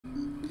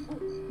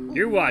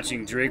You're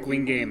watching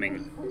Drakewing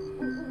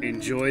Gaming.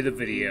 Enjoy the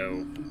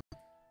video.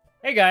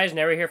 Hey guys,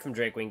 Nary here from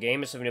Drakewing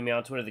Gaming, so me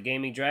on Twitter, the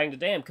Gaming Dragon.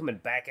 Today I'm coming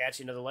back at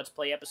you another Let's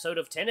Play episode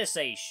of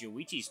Tennessee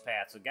Shuichi's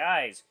Path. So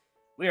guys,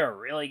 we are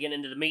really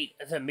getting into the meat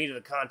of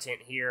the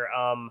content here.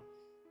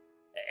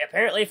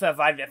 Apparently if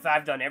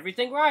I've done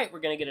everything right, we're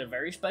gonna get a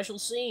very special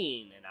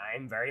scene, and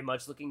I'm very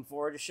much looking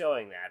forward to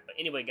showing that. But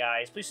anyway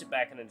guys, please sit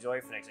back and enjoy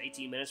for the next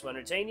 18 minutes. We'll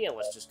entertain you, and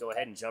let's just go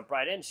ahead and jump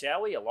right in,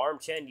 shall we? Alarm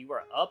Chen, you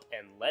are up,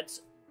 and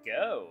let's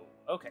go.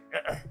 Okay.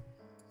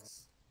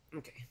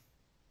 Okay.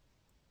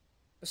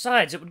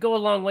 Besides, it would go a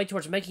long way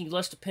towards making you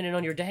less dependent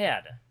on your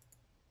dad.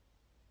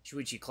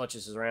 Shuichi's clutch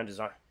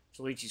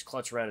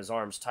around his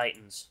arms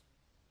tightens.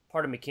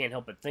 Part of me can't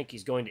help but think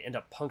he's going to end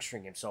up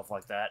puncturing himself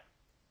like that.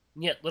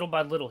 And yet, little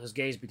by little, his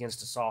gaze begins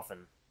to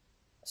soften.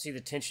 I see the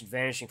tension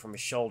vanishing from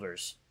his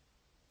shoulders.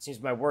 It seems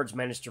my words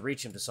managed to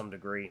reach him to some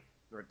degree,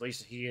 or at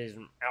least he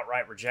isn't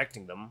outright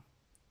rejecting them.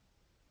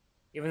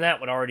 Even that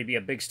would already be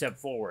a big step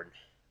forward.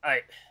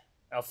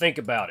 I'll think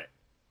about it.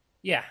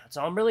 Yeah, that's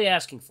all I'm really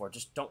asking for.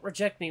 Just don't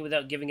reject me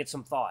without giving it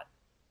some thought.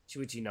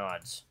 Shuichi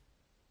nods.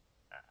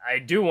 I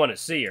do want to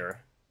see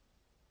her.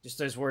 Just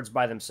those words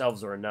by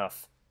themselves are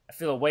enough. I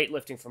feel a weight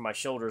lifting from my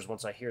shoulders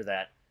once I hear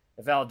that.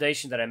 A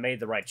validation that I made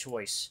the right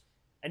choice.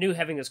 I knew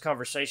having this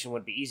conversation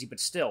wouldn't be easy,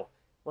 but still,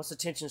 once the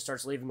tension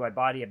starts leaving my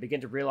body, I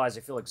begin to realize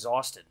I feel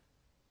exhausted.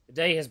 The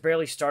day has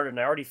barely started, and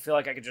I already feel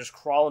like I could just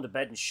crawl into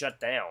bed and shut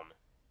down.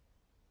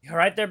 You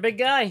alright there, big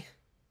guy?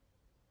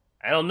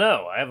 I don't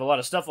know. I have a lot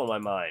of stuff on my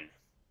mind.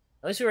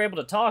 At least we were able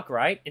to talk,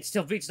 right? It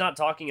still beats not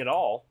talking at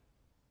all.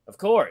 Of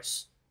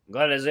course. I'm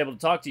glad I was able to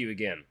talk to you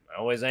again. I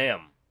always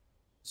am.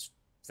 Just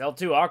felt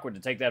too awkward to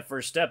take that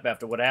first step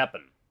after what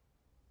happened.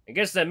 I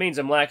guess that means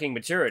I'm lacking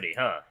maturity,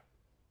 huh?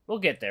 We'll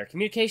get there.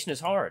 Communication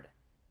is hard.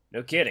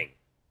 No kidding.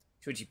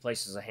 Shuichi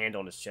places a hand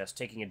on his chest,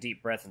 taking a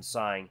deep breath and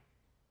sighing.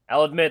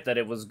 I'll admit that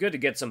it was good to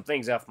get some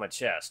things off my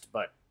chest,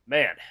 but,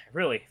 man,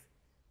 I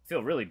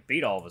feel really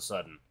beat all of a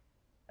sudden.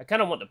 I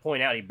kind of want to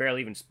point out he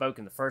barely even spoke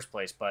in the first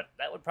place, but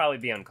that would probably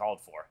be uncalled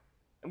for.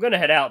 I'm going to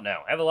head out now.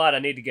 I have a lot I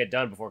need to get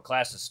done before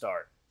classes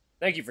start.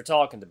 Thank you for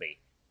talking to me.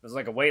 It was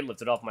like a weight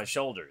lifted off my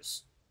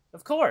shoulders.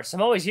 Of course,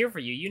 I'm always here for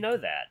you. You know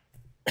that.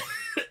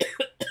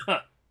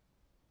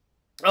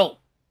 Oh,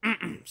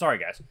 sorry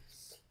guys.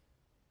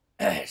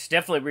 It's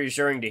definitely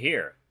reassuring to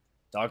hear.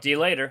 Talk to you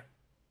later.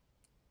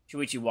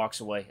 Shuichi walks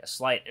away, a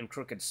slight and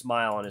crooked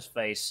smile on his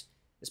face.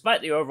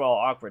 Despite the overall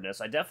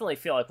awkwardness, I definitely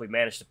feel like we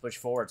managed to push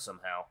forward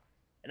somehow.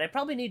 And I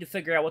probably need to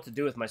figure out what to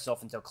do with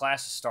myself until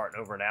classes start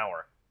in over an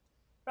hour.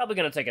 Probably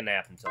gonna take a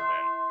nap until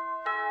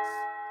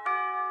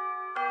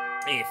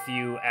then. A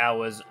few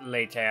hours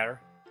later.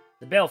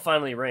 The bell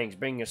finally rings,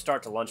 bringing a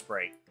start to lunch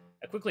break.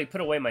 I quickly put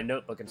away my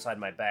notebook inside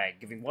my bag,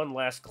 giving one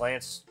last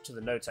glance to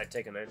the notes I'd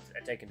taken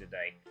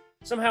today.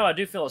 Somehow I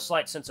do feel a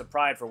slight sense of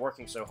pride for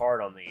working so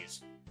hard on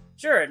these.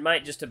 Sure, it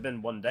might just have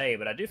been one day,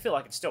 but I do feel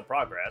like it's still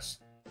progress.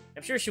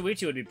 I'm sure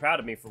Shuichi would be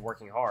proud of me for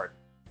working hard.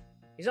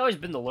 He's always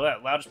been the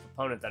loudest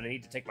proponent that I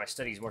need to take my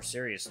studies more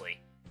seriously.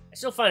 I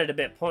still find it a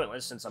bit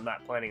pointless since I'm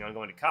not planning on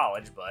going to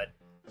college, but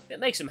if it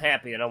makes him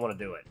happy, then I want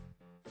to do it.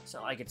 It's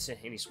not like it's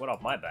any sweat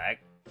off my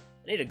back. I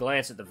need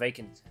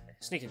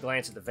sneak a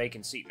glance at the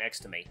vacant seat next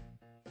to me.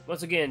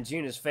 Once again,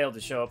 June has failed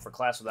to show up for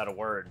class without a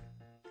word.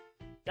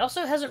 He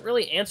also hasn't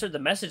really answered the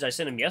message I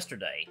sent him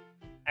yesterday.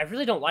 I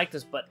really don't like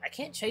this, but I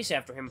can't chase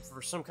after him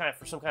for some kind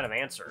of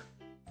answer.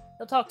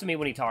 He'll talk to me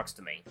when he talks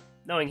to me.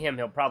 Knowing him,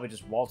 he'll probably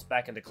just waltz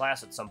back into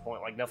class at some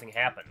point like nothing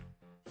happened.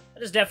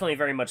 That is definitely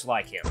very much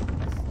like him.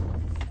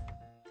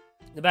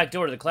 The back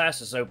door to the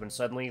class is open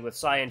suddenly, with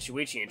Sai and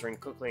Shuichi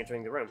quickly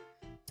entering the room.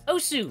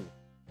 Osu!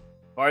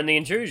 Pardon the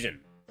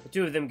intrusion. The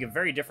two of them give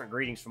very different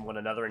greetings from one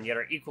another, and yet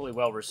are equally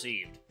well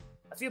received.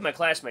 A few of my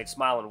classmates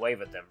smile and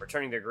wave at them,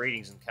 returning their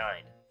greetings in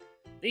kind.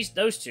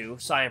 Those two,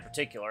 Sai in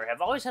particular,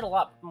 have always had a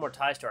lot more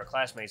ties to our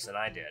classmates than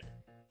I did.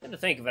 And to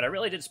think of it, I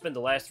really did spend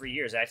the last 3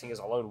 years acting as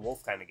a lone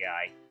wolf kind of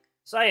guy.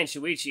 Sai and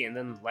Shuichi, and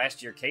then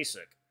last year Kasuk.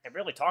 I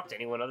barely talked to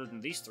anyone other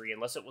than these three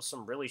unless it was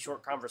some really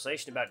short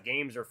conversation about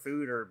games or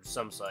food or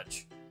some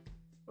such.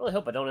 I really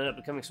hope I don't end up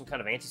becoming some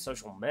kind of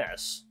antisocial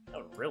mess.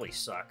 That would really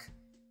suck.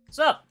 What's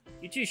up?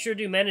 You two sure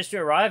do manage to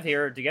arrive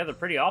here together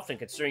pretty often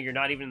considering you're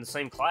not even in the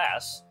same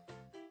class.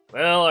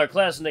 Well, our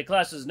class's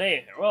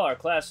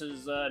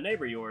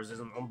neighbor yours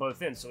isn't on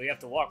both ends, so we have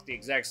to walk the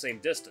exact same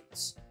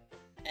distance.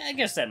 I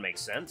guess that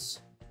makes sense.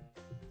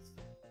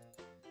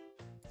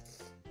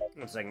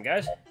 One second,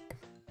 guys.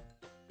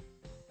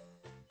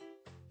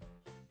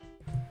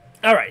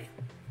 Alright.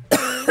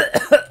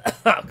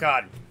 Oh,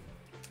 God.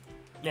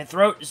 My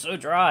throat is so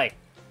dry.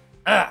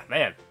 Ah,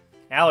 man.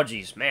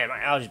 Allergies. Man, my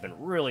allergies have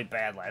been really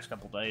bad last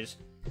couple days.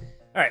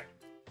 Alright.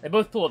 They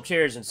both pull up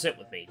chairs and sit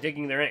with me,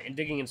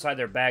 digging inside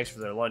their bags for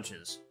their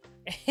lunches.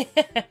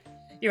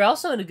 You're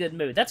also in a good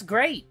mood. That's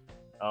great.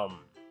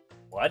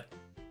 What?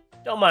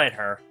 Don't mind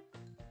her.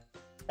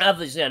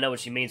 Obviously, I know what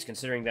she means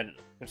considering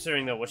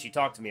that what she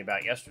talked to me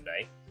about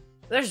yesterday.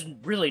 There's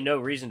really no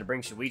reason to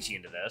bring Shuichi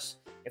into this.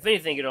 If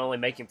anything, it'll only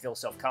make him feel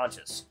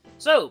self-conscious.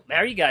 So, how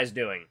are you guys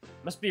doing?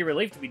 Must be a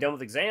relief to be done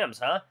with exams,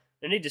 huh?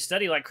 No need to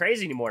study like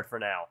crazy anymore for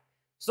now.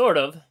 Sort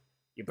of.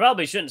 You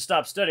probably shouldn't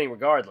stop studying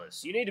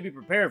regardless. You need to be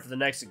prepared for the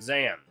next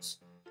exams.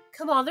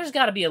 Come on, there's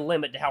gotta be a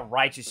limit to how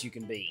righteous you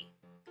can be.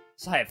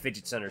 Saya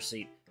fidgets in her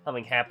seat,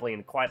 humming happily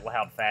in quite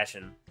loud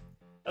fashion.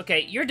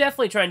 Okay, you're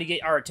definitely trying to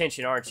get our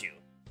attention, aren't you?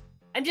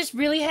 I'm just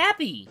really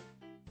happy.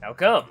 How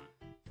come?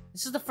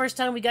 This is the first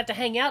time we got to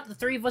hang out, the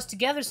three of us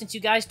together, since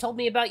you guys told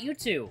me about you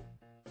two.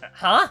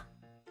 Huh?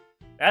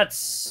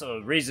 That's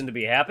a reason to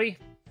be happy.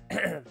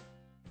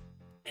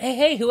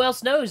 Hey, who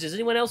else knows? Does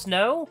anyone else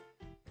know?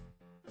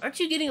 Aren't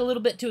you getting a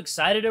little bit too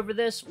excited over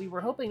this? We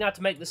were hoping not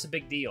to make this a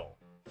big deal.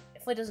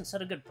 Definitely doesn't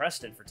set a good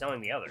precedent for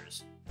telling the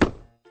others.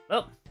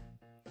 Oh.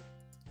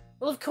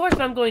 Well, of course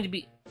I'm going to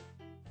be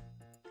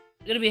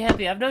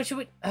happy. I've known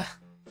Shuichi...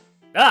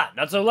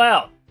 not so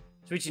loud!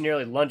 Shuichi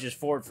nearly lunges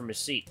forward from his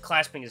seat,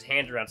 clasping his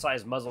hand around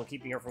Saya's muzzle and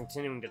keeping her from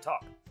continuing to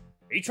talk.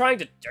 Are you trying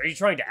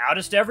to out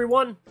us to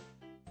everyone?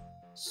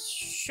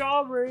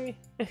 Sorry.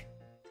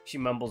 She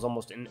mumbles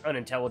almost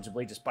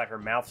unintelligibly despite her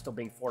mouth still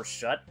being forced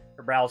shut,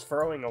 her brows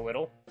furrowing a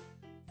little.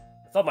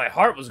 I thought my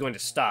heart was going to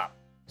stop.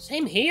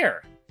 Same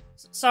here.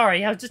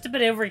 Sorry, I was just a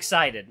bit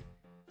overexcited.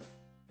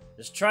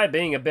 Just try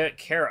being a bit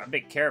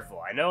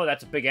careful. I know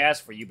that's a big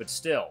ask for you, but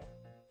still.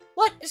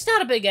 What? It's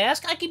not a big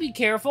ask. I can be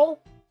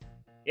careful.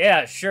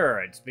 Yeah,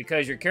 sure. It's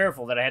because you're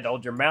careful that I had to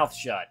hold your mouth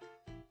shut.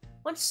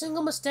 One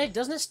single mistake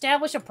doesn't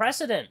establish a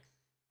precedent.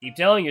 Keep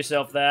telling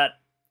yourself that.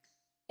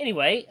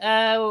 Anyway,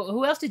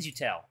 who else did you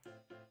tell?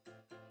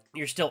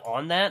 You're still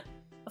on that?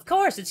 Of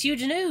course, it's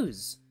huge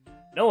news.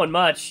 No one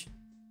much.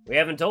 We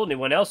haven't told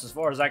anyone else as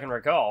far as I can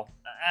recall.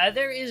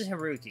 There is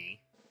Haruki.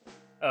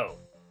 Oh,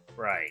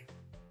 right.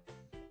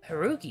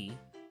 Haruki?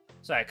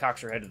 Saya cocks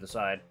her head to the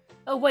side.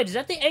 Oh, wait, is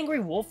that the angry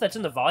wolf that's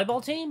in the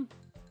volleyball team?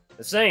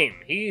 The same.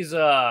 He's,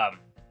 a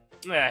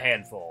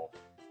handful.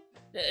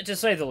 To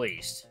say the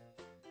least.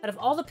 Out of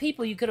all the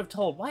people you could have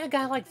told, why a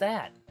guy like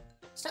that?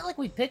 It's not like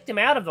we picked him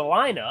out of the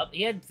lineup.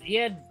 He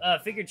had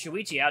figured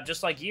Shuichi out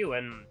just like you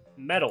and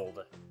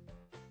meddled.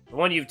 The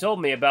one you've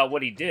told me about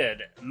what he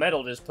did,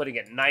 meddled is putting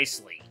it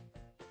nicely.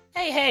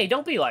 Hey,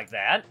 don't be like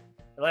that.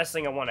 The last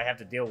thing I want to have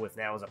to deal with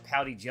now is a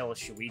pouty, jealous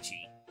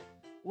Shuichi.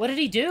 What did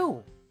he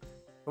do?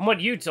 From what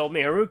you told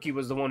me, Haruki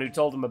was the one who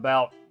told him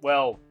about,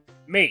 well,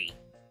 me.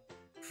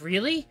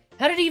 Really?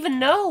 How did he even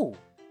know?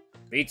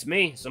 Beats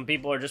me. Some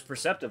people are just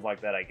perceptive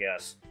like that, I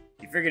guess.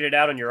 You figured it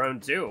out on your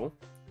own, too.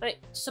 I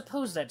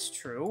suppose that's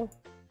true.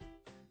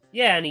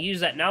 Yeah, and he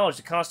used that knowledge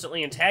to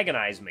constantly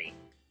antagonize me.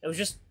 It was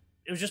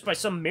just by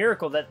some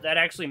miracle that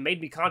actually made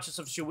me conscious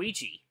of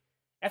Shuichi.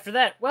 After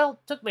that, well, it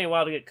took me a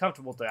while to get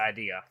comfortable with the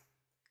idea.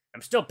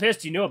 I'm still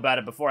pissed you knew about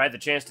it before I had the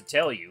chance to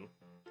tell you.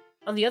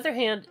 On the other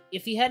hand,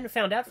 if he hadn't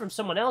found out from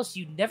someone else,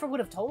 you never would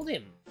have told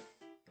him.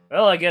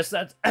 Well, I guess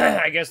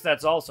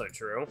that's also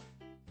true.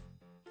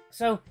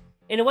 So,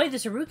 in a way,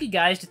 this Haruki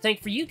guy is to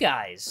thank for you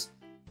guys.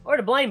 Or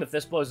to blame if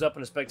this blows up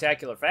in a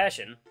spectacular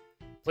fashion.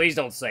 Please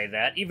don't say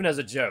that, even as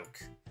a joke.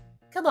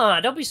 Come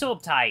on, don't be so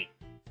uptight.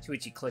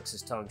 Shuichi clicks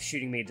his tongue,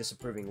 shooting me a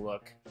disapproving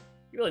look.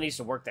 He really needs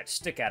to work that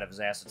stick out of his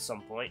ass at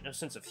some point. No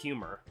sense of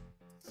humor.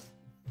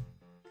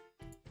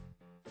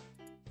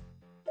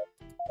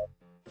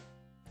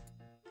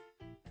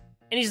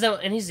 And he's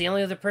the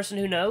only other person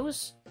who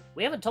knows?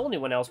 We haven't told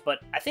anyone else, but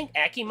I think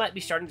Aki might be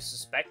starting to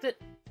suspect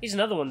it. He's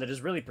another one that is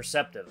really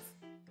perceptive.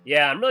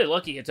 Yeah, I'm really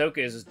lucky Hitoka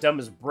is as dumb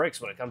as bricks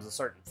when it comes to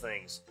certain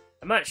things.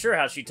 I'm not sure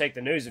how she'd take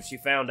the news if she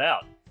found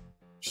out.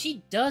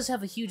 She does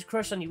have a huge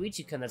crush on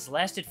Yuichi-kun that's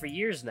lasted for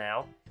years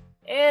now,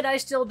 and I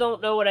still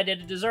don't know what I did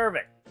to deserve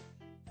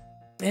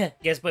it.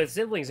 Guess both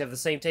siblings have the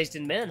same taste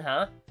in men,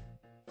 huh?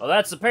 Well,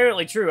 that's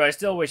apparently true. I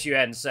still wish you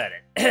hadn't said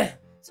it.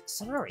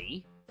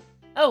 Sorry.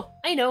 Oh,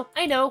 I know.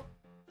 I know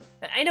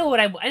what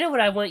I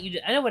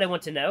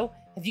want to know.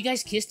 Have you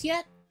guys kissed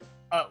yet?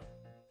 Oh.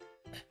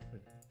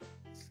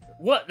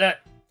 What the?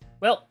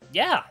 Well,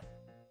 yeah.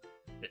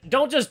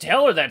 Don't just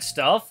tell her that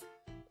stuff.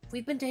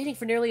 We've been dating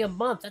for nearly a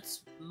month.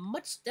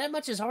 That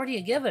much is already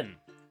a given.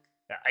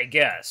 I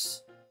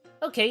guess.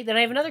 Okay, then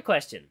I have another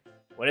question.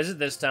 What is it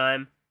this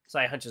time?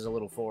 Sai hunches a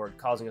little forward,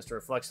 causing us to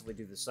reflexively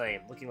do the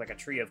same, looking like a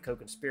trio of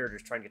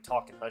co-conspirators trying to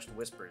talk in hushed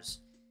whispers.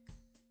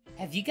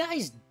 Have you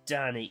guys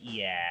done it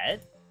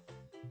yet?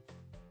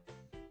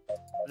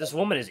 This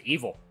woman is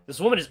evil. This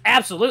woman is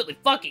absolutely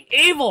fucking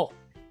evil!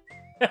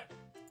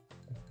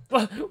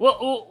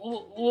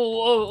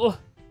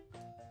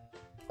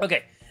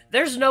 Okay,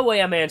 there's no way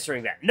I'm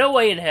answering that. No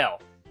way in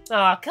hell.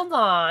 Aw, come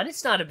on.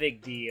 It's not a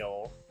big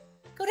deal.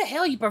 Go to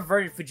hell, you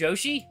perverted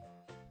Fujoshi.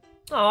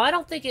 Oh, I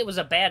don't think it was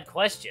a bad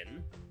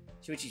question.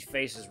 Shuichi's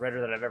face is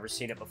redder than I've ever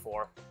seen it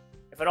before.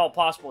 If at all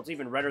possible, it's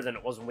even redder than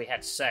it was when we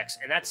had sex,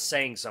 and that's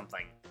saying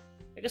something.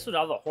 I guess with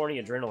all the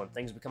horny adrenaline,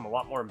 things become a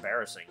lot more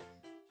embarrassing.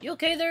 You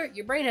okay there?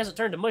 Your brain hasn't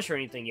turned to mush or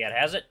anything yet,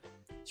 has it?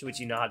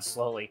 Shuichi nods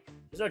slowly.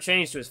 There's no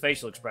change to his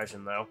facial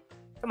expression, though.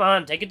 Come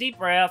on, take a deep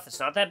breath. It's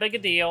not that big a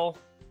deal.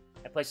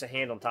 I place a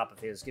hand on top of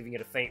his, giving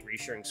it a faint,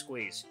 reassuring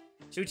squeeze.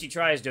 Shuichi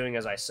tries doing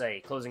as I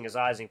say, closing his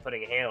eyes and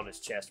putting a hand on his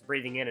chest,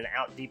 breathing in and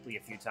out deeply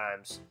a few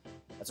times.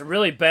 That's a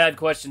really bad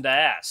question to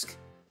ask.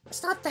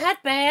 It's not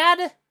that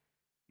bad.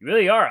 You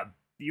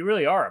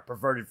really are a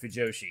perverted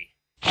Fujoshi.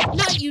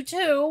 Not you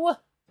too!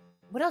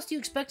 What else do you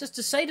expect us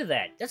to say to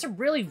that? That's a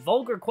really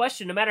vulgar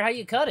question no matter how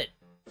you cut it.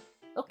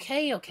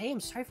 Okay,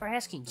 I'm sorry for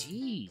asking,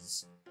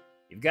 jeez.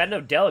 You've got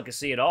no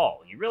delicacy at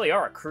all. You really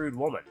are a crude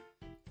woman.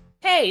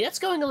 Hey, that's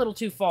going a little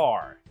too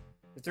far.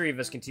 The three of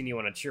us continue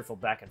on a cheerful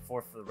back and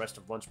forth for the rest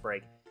of lunch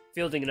break,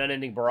 fielding an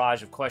unending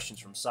barrage of questions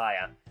from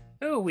Saya,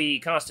 who we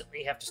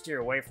constantly have to steer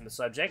away from the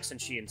subject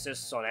since she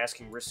insists on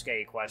asking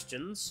risque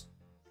questions.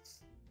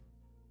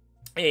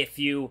 A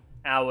few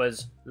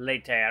hours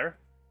later,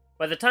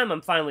 by the time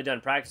I'm finally done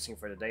practicing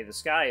for the day, the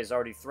sky is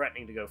already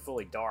threatening to go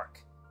fully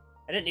dark.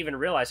 I didn't even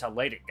realize how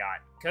late it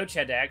got. Coach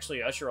had to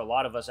actually usher a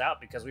lot of us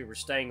out because we were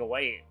staying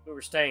way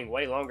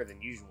longer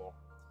than usual.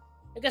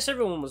 I guess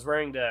everyone was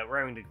raring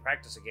to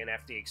practice again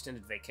after the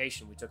extended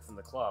vacation we took from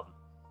the club.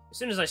 As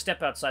soon as I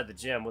step outside the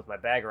gym with my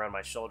bag around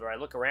my shoulder, I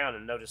look around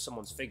and notice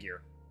someone's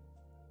figure.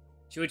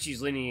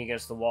 Shuichi's leaning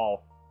against the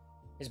wall,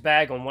 his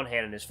bag on one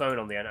hand and his phone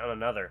on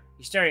another.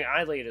 He's staring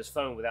idly at his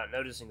phone without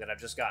noticing that I've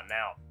just gotten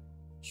out.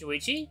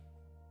 Shuichi?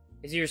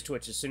 His ears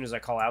twitch as soon as I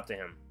call out to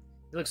him.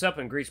 He looks up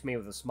and greets me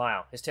with a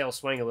smile, his tail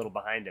swaying a little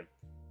behind him.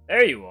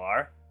 There you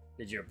are.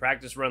 Did your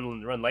practice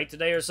run late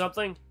today or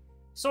something?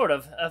 Sort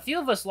of. A few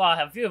of us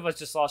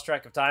just lost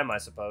track of time, I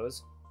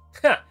suppose.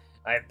 Ha!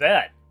 I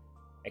bet.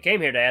 I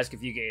came here to ask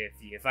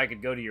if I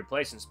could go to your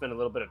place and spend a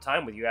little bit of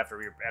time with you after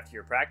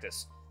your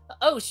practice.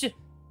 Oh shit!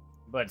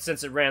 But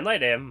since it ran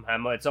late,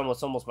 it's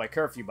almost my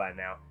curfew by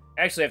now.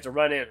 I actually have to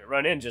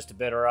run in just a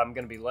bit, or I'm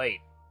gonna be late.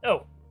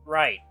 Oh,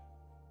 right.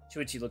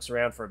 Shuichi looks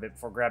around for a bit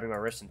before grabbing my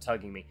wrist and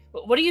tugging me.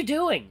 What are you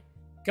doing?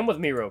 Come with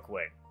me real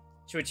quick.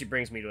 Shuichi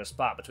brings me to a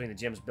spot between the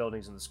gym's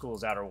buildings and the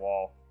school's outer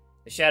wall.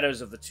 The shadows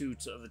of the two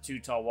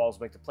tall walls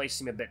make the place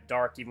seem a bit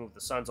dark, even with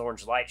the sun's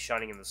orange light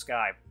shining in the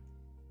sky.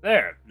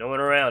 There, no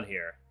one around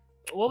here.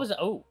 What was it?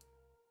 Oh,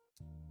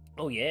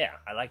 yeah,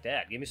 I like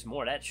that. Give me some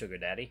more of that, sugar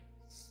daddy.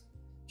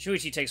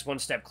 Shuichi takes one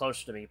step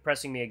closer to me,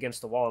 pressing me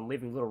against the wall and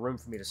leaving little room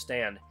for me to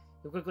stand.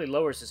 He quickly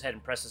lowers his head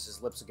and presses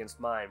his lips against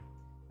mine.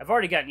 I've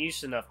already gotten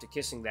used enough to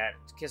kissing that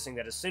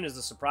as soon as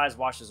the surprise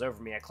washes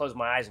over me, I close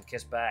my eyes and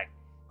kiss back.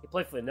 He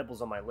playfully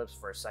nibbles on my lips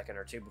for a second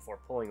or two before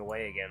pulling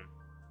away again.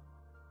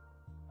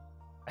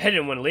 I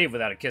didn't want to leave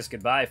without a kiss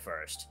goodbye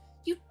first.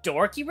 You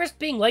dork, you risked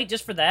being late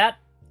just for that?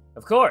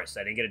 Of course,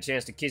 I didn't get a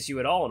chance to kiss you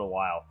at all in a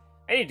while.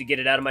 I need to get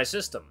it out of my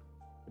system.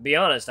 To be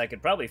honest, I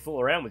could probably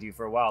fool around with you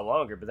for a while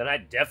longer, but then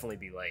I'd definitely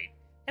be late.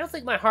 I don't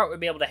think my heart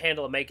would be able to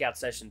handle a makeout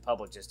session in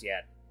public just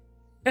yet.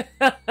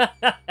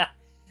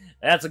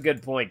 That's a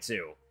good point,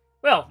 too.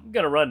 Well, I'm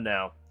gonna run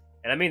now.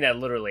 And I mean that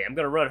literally. I'm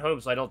gonna run home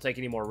so I don't take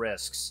any more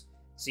risks.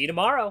 See you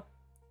tomorrow.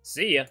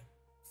 See ya.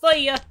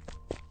 See ya.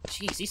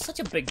 Jeez, he's such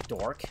a big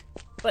dork.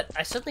 But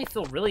I suddenly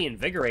feel really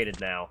invigorated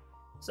now.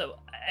 So,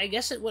 I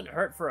guess it wouldn't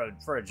hurt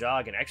for a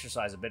jog and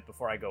exercise a bit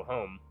before I go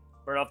home.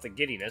 Burn off the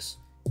giddiness.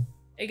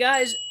 Hey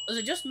guys, was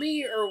it just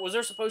me, or was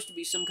there supposed to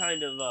be some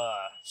kind of,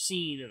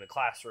 scene in the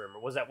classroom?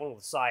 Or was that one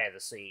with Saya, the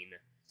scene?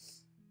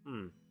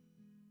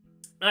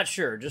 Not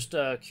sure, just,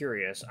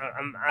 curious.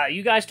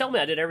 You guys told me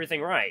I did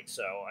everything right,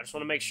 so I just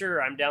want to make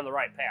sure I'm down the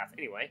right path.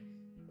 Anyway,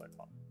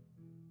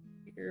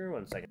 here,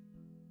 1 second.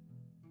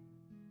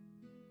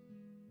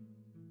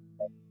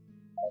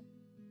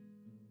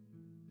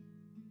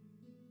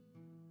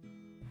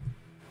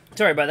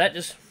 Sorry about that,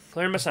 just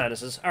clearing my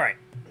sinuses. Alright.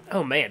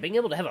 Oh man, being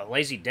able to have a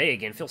lazy day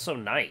again feels so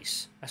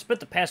nice. I spent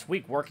the past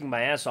week working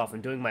my ass off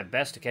and doing my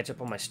best to catch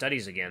up on my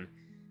studies again.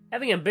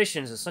 Having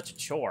ambitions is such a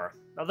chore.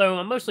 Although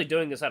I'm mostly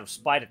doing this out of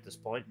spite at this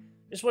point,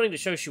 just wanting to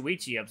show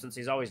Shuichi up since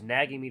he's always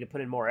nagging me to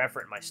put in more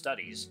effort in my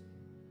studies.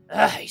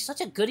 He's such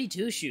a goody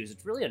two-shoes,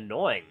 it's really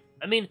annoying.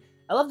 I mean,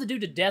 I love the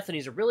dude to death and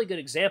he's a really good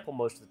example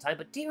most of the time,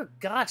 but dear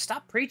God,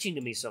 stop preaching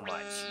to me so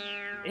much.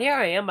 And here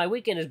I am, my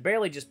weekend has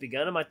barely just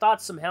begun, and my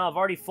thoughts somehow have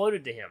already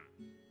floated to him.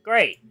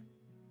 Great.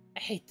 I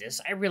hate this.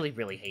 I really,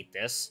 really hate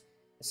this.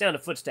 The sound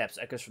of footsteps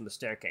echoes from the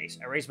staircase.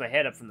 I raise my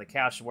head up from the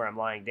couch to where I'm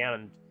lying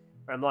down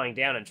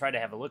and try to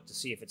have a look to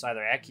see if it's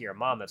either Eki or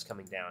Mom that's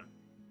coming down.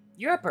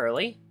 You're up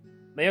early.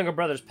 My younger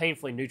brother's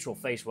painfully neutral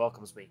face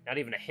welcomes me, not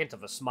even a hint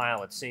of a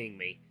smile at seeing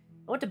me.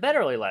 I went to bed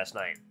early last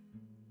night.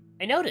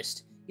 I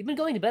noticed. You've been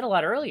going to bed a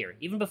lot earlier,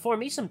 even before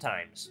me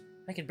sometimes.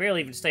 I can barely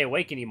even stay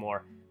awake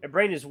anymore. My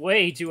brain is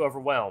way too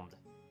overwhelmed.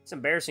 It's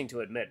embarrassing to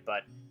admit,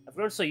 but I've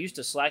grown so used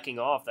to slacking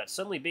off that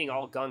suddenly being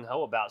all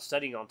gung-ho about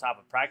studying on top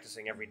of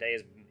practicing every day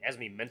has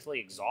me mentally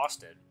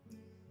exhausted.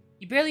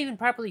 You barely even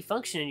properly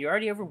function and you're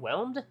already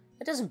overwhelmed?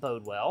 That doesn't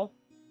bode well.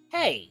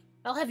 Hey,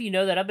 I'll have you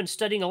know that I've been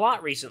studying a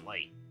lot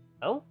recently.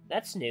 Oh,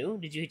 that's new.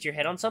 Did you hit your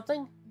head on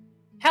something?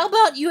 How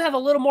about you have a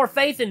little more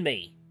faith in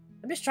me?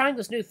 I'm just trying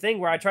this new thing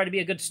where I try to be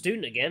a good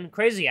student again.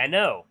 Crazy, I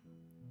know.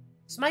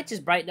 This might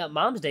just brighten up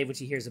Mom's day when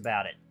she hears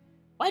about it.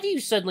 Why do you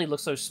suddenly look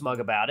so smug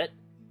about it?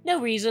 No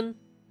reason.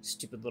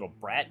 Stupid little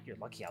brat, you're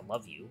lucky I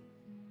love you.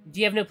 Do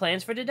you have no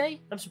plans for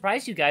today? I'm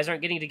surprised you guys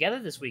aren't getting together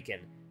this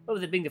weekend. What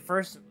with it being the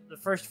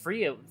first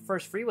free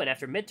one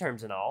after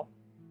midterms and all.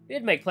 We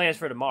did make plans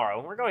for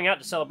tomorrow. We're going out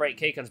to celebrate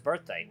Keikon's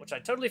birthday, which I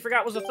totally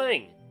forgot was a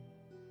thing.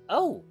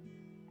 Oh,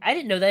 I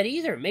didn't know that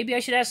either. Maybe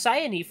I should ask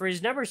Sayani for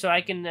his number so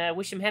I can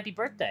wish him happy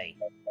birthday.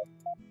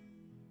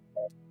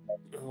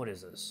 What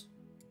is this?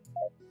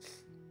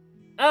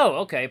 Oh,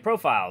 okay,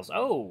 profiles.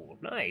 Oh,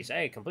 nice. I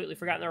had completely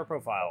forgotten there were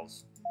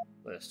profiles.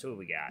 List, who have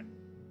we got?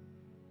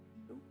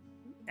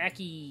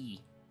 Aki.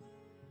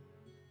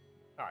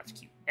 Oh, it's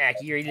cute.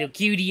 Aki, you're a little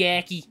cutie,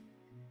 Aki.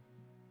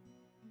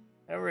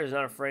 However, is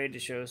not afraid to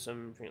show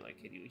some like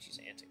Kidiuchi's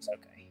antics.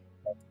 Okay.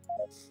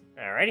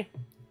 Alrighty.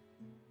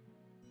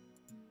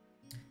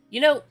 You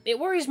know, it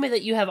worries me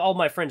that you have all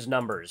my friends'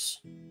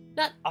 numbers.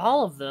 Not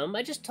all of them.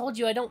 I just told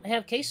you I don't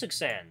have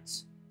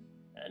Keisuk-san's.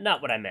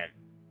 Not what I meant.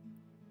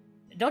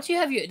 Don't you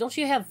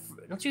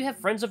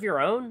have friends of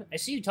your own? I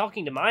see you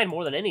talking to mine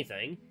more than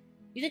anything.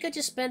 You think I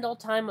just spend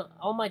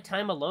all my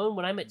time alone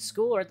when I'm at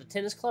school or at the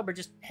tennis club or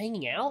just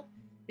hanging out?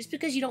 Just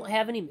because you don't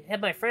have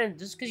my friends,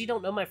 just because you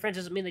don't know my friends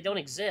doesn't mean they don't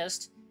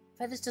exist.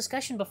 I've had this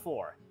discussion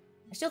before.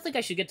 I still think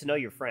I should get to know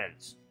your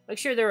friends. Make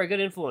sure they're a good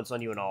influence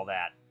on you and all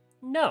that.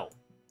 No.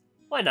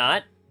 Why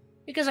not?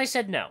 Because I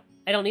said no.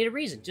 I don't need a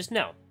reason, just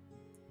no.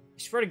 I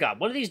swear to God,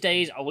 one of these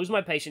days I'll lose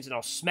my patience and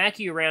I'll smack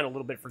you around a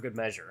little bit for good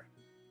measure.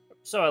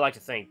 So I like to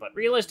think, but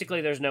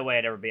realistically there's no way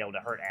I'd ever be able to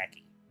hurt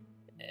Aki.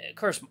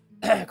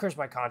 Curse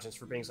my conscience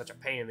for being such a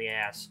pain in the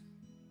ass.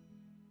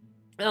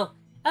 Well,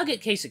 I'll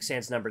get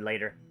Keisuk-san's number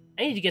later.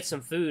 I need to get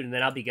some food and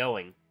then I'll be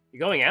going. You're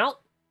going out?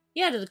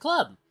 Yeah, to the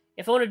club.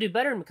 If I want to do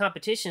better in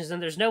competitions, then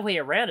there's no way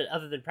around it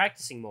other than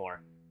practicing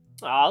more.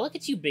 Aw, look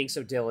at you being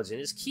so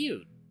diligent. It's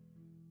cute.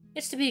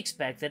 It's to be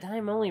expected.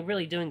 I'm only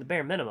really doing the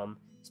bare minimum.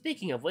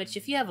 Speaking of which,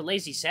 if you have a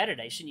lazy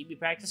Saturday, shouldn't you be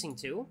practicing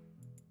too?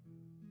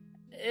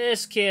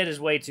 This kid is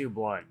way too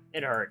blunt.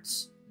 It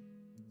hurts.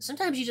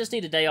 Sometimes you just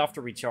need a day off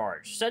to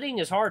recharge. Studying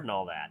is hard and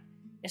all that.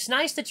 It's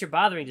nice that you're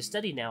bothering to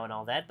study now and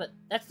all that, but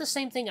that's the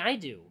same thing I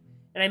do.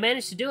 And I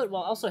managed to do it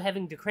while also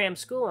having to cram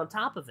school on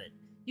top of it.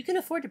 You can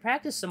afford to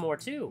practice some more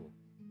too.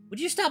 Would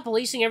you stop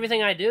policing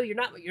everything I do?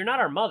 You're not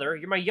our mother.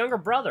 You're my younger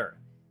brother.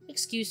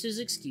 Excuses,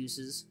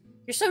 excuses.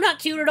 You're so not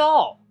cute at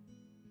all.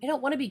 I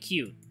don't want to be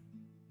cute.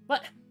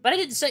 But I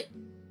didn't say...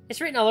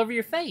 It's written all over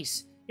your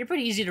face. You're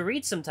pretty easy to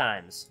read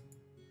sometimes.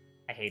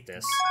 I hate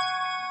this.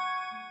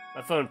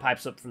 My phone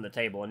pipes up from the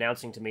table,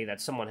 announcing to me that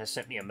someone has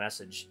sent me a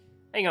message.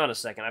 Hang on a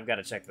second, I've got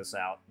to check this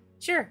out.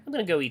 Sure, I'm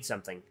gonna go eat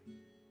something.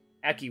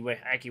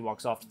 Aki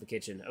walks off to the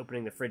kitchen,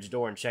 opening the fridge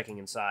door and checking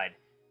inside.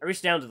 I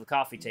reach down to the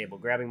coffee table,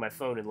 grabbing my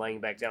phone and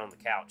laying back down on the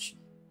couch.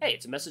 Hey,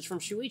 it's a message from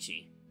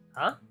Shuichi.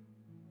 Huh?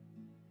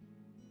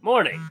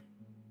 Morning.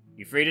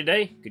 You free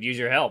today? Could use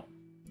your help.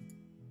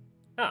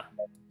 Huh.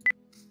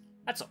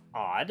 That's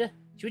odd.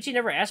 Shuichi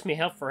never asked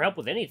me for help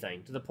with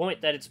anything, to the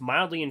point that it's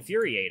mildly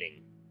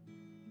infuriating.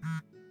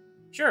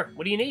 Sure,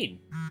 what do you need?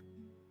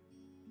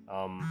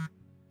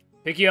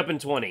 Pick you up in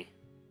 20.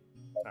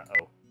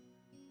 Uh-oh.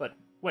 But,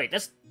 wait,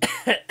 that's...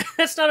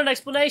 that's not an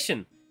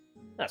explanation!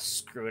 Ah,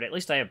 screw it, at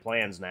least I have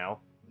plans now.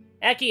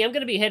 Aki, I'm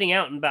gonna be heading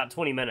out in about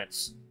 20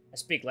 minutes. I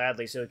speak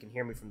loudly so he can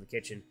hear me from the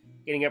kitchen,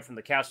 getting up from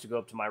the couch to go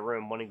up to my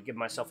room, wanting to give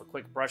myself a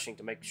quick brushing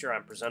to make sure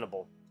I'm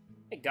presentable.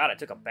 Thank God I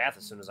took a bath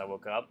as soon as I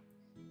woke up.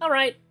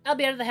 Alright, I'll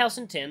be out of the house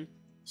in 10,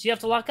 so you have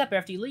to lock up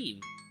after you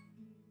leave.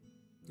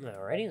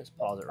 Alrighty, let's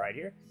pause it right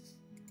here.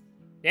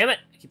 Damn it,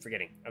 I keep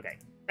forgetting. Okay,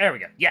 there we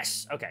go.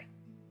 Yes, okay.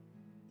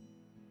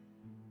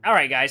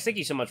 Alright guys, thank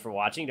you so much for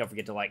watching. Don't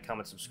forget to like,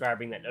 comment, subscribe,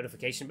 ring that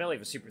notification bell,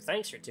 leave a super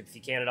thanks, or a tip if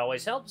you can, it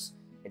always helps.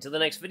 Until the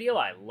next video,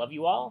 I love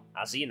you all.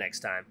 I'll see you next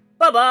time.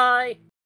 Bye-bye!